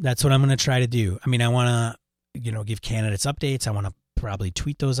that's what I'm going to try to do. I want to, give candidates updates. I want to probably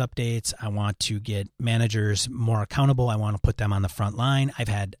tweet those updates. I want to get managers more accountable. I want to put them on the front line.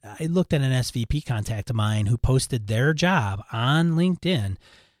 I looked at an SVP contact of mine who posted their job on LinkedIn.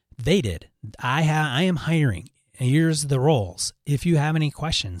 They did. I am hiring. Here's the roles. If you have any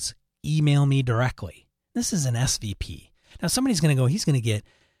questions, email me directly. This is an SVP. Now somebody's going to go, he's going to get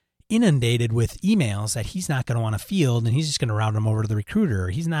inundated with emails that he's not going to want to field, and he's just going to route them over to the recruiter.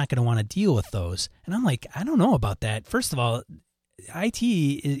 He's not going to want to deal with those. And I'm like, I don't know about that. First of all,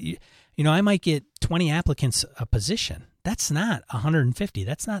 IT, I might get 20 applicants a position. That's not 150.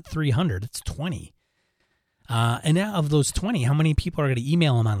 That's not 300. It's 20. And out of those 20, how many people are going to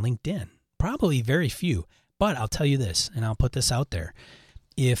email them on LinkedIn? Probably very few. But I'll tell you this, and I'll put this out there.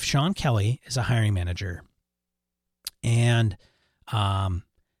 If Sean Kelly is a hiring manager and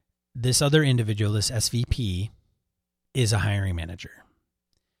this other individual, this SVP, is a hiring manager,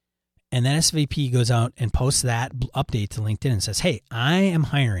 and that SVP goes out and posts that update to LinkedIn and says, hey, I am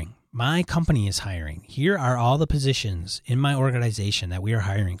hiring. My company is hiring. Here are all the positions in my organization that we are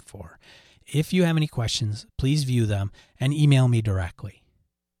hiring for. If you have any questions, please view them and email me directly.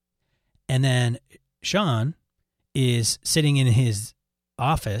 And then Sean is sitting in his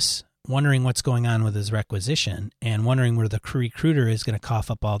office wondering what's going on with his requisition and wondering where the recruiter is going to cough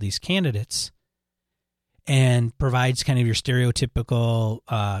up all these candidates, and provides kind of your stereotypical,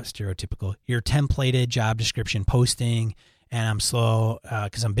 your templated job description posting, and I'm slow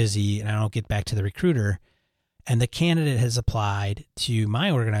because I'm busy and I don't get back to the recruiter. And the candidate has applied to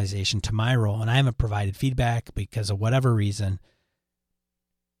my organization, to my role, and I haven't provided feedback because of whatever reason.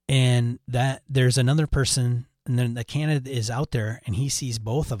 And that there's another person, and then the candidate is out there and he sees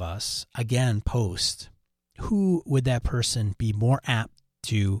both of us again post. Who would that person be more apt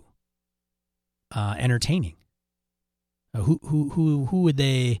to entertaining? Who would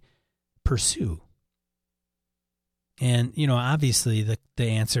they pursue? And, obviously the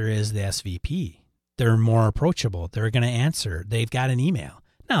answer is the SVP. They're more approachable. They're going to answer. They've got an email.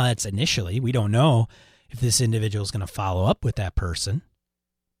 Now, that's initially. We don't know if this individual is going to follow up with that person.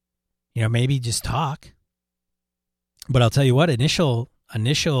 Maybe just talk. But I'll tell you what, initial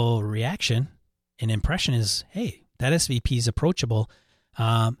reaction and impression is, hey, that SVP is approachable,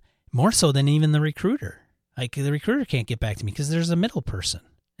 more so than even the recruiter. Like, the recruiter can't get back to me because there's a middle person,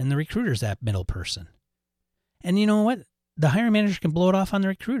 and the recruiter's that middle person. And you know what? The hiring manager can blow it off on the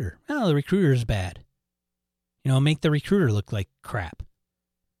recruiter. Oh, the recruiter is bad. Make the recruiter look like crap.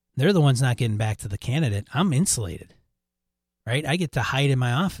 They're the ones not getting back to the candidate. I'm insulated, right? I get to hide in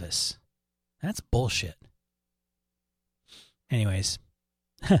my office. That's bullshit. Anyways,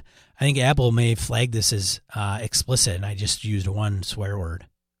 I think Apple may flag this as explicit, and I just used one swear word.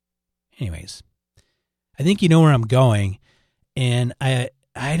 Anyways, I think you know where I'm going, and I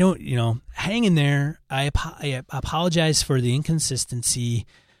don't, hang in there. I apologize for the inconsistency.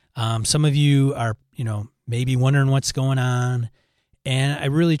 Some of you are, maybe wondering what's going on. And I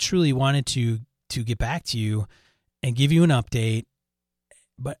really, truly wanted to get back to you and give you an update.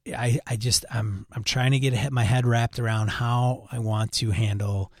 But I'm trying to get my head wrapped around how I want to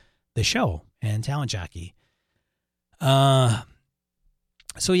handle the show and Talent Jockey. So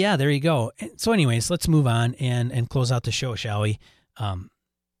yeah, there you go. So anyways, let's move on and close out the show, shall we?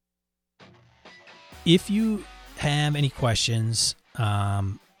 If you have any questions,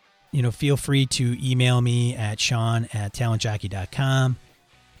 feel free to email me at sean@talentjockey.com.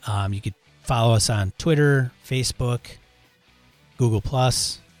 You could follow us on Twitter, Facebook, Google+.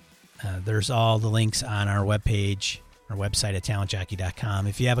 There's all the links on our webpage, our website at talentjockey.com.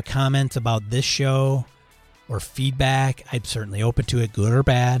 If you have a comment about this show or feedback, I'm certainly open to it, good or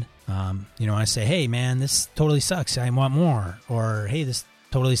bad. I say, hey, man, this totally sucks. I want more. Or, hey, this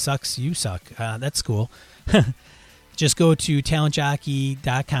totally sucks. You suck. That's cool. Just go to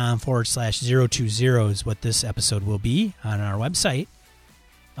talentjockey.com/020 is what this episode will be on our website.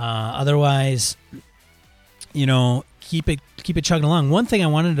 Otherwise, keep it chugging along. One thing I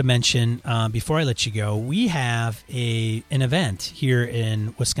wanted to mention before I let you go, we have an event here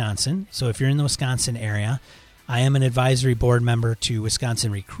in Wisconsin. So if you're in the Wisconsin area, I am an advisory board member to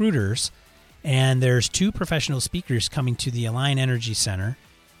Wisconsin Recruiters, and there's 2 professional speakers coming to the Align Energy Center.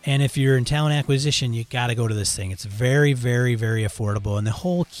 And if you're in talent acquisition, you got to go to this thing. It's very, very, very affordable. And the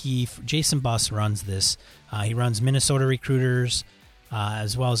whole key, Jason Buss runs this. He runs Minnesota Recruiters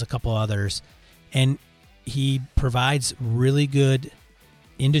as well as a couple others. And he provides really good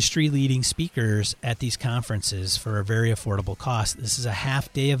industry-leading speakers at these conferences for a very affordable cost. This is a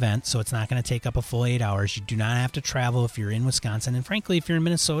half-day event, so it's not going to take up a full 8 hours. You do not have to travel if you're in Wisconsin. And frankly, if you're in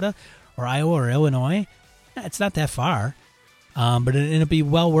Minnesota or Iowa or Illinois, it's not that far. But it'll be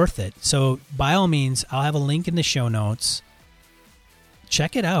well worth it. So by all means, I'll have a link in the show notes.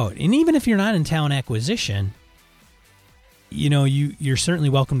 Check it out. And even if you're not in talent acquisition, you're certainly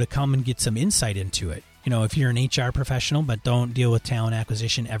welcome to come and get some insight into it. If you're an HR professional but don't deal with talent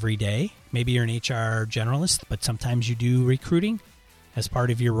acquisition every day, maybe you're an HR generalist, but sometimes you do recruiting as part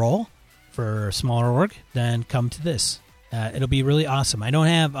of your role for a smaller org, then come to this. It'll be really awesome. I don't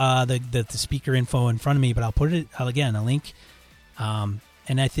have the speaker info in front of me, but I'll put it, again, a link.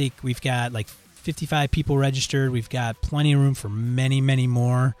 And I think we've got like 55 people registered. We've got plenty of room for many, many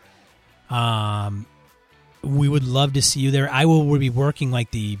more. We would love to see you there. I will be working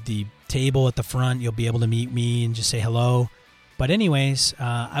like the table at the front. You'll be able to meet me and just say hello. But anyways,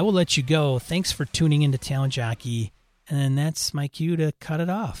 I will let you go. Thanks for tuning into Talent Jockey. And that's my cue to cut it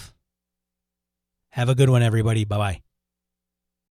off. Have a good one, everybody. Bye-bye.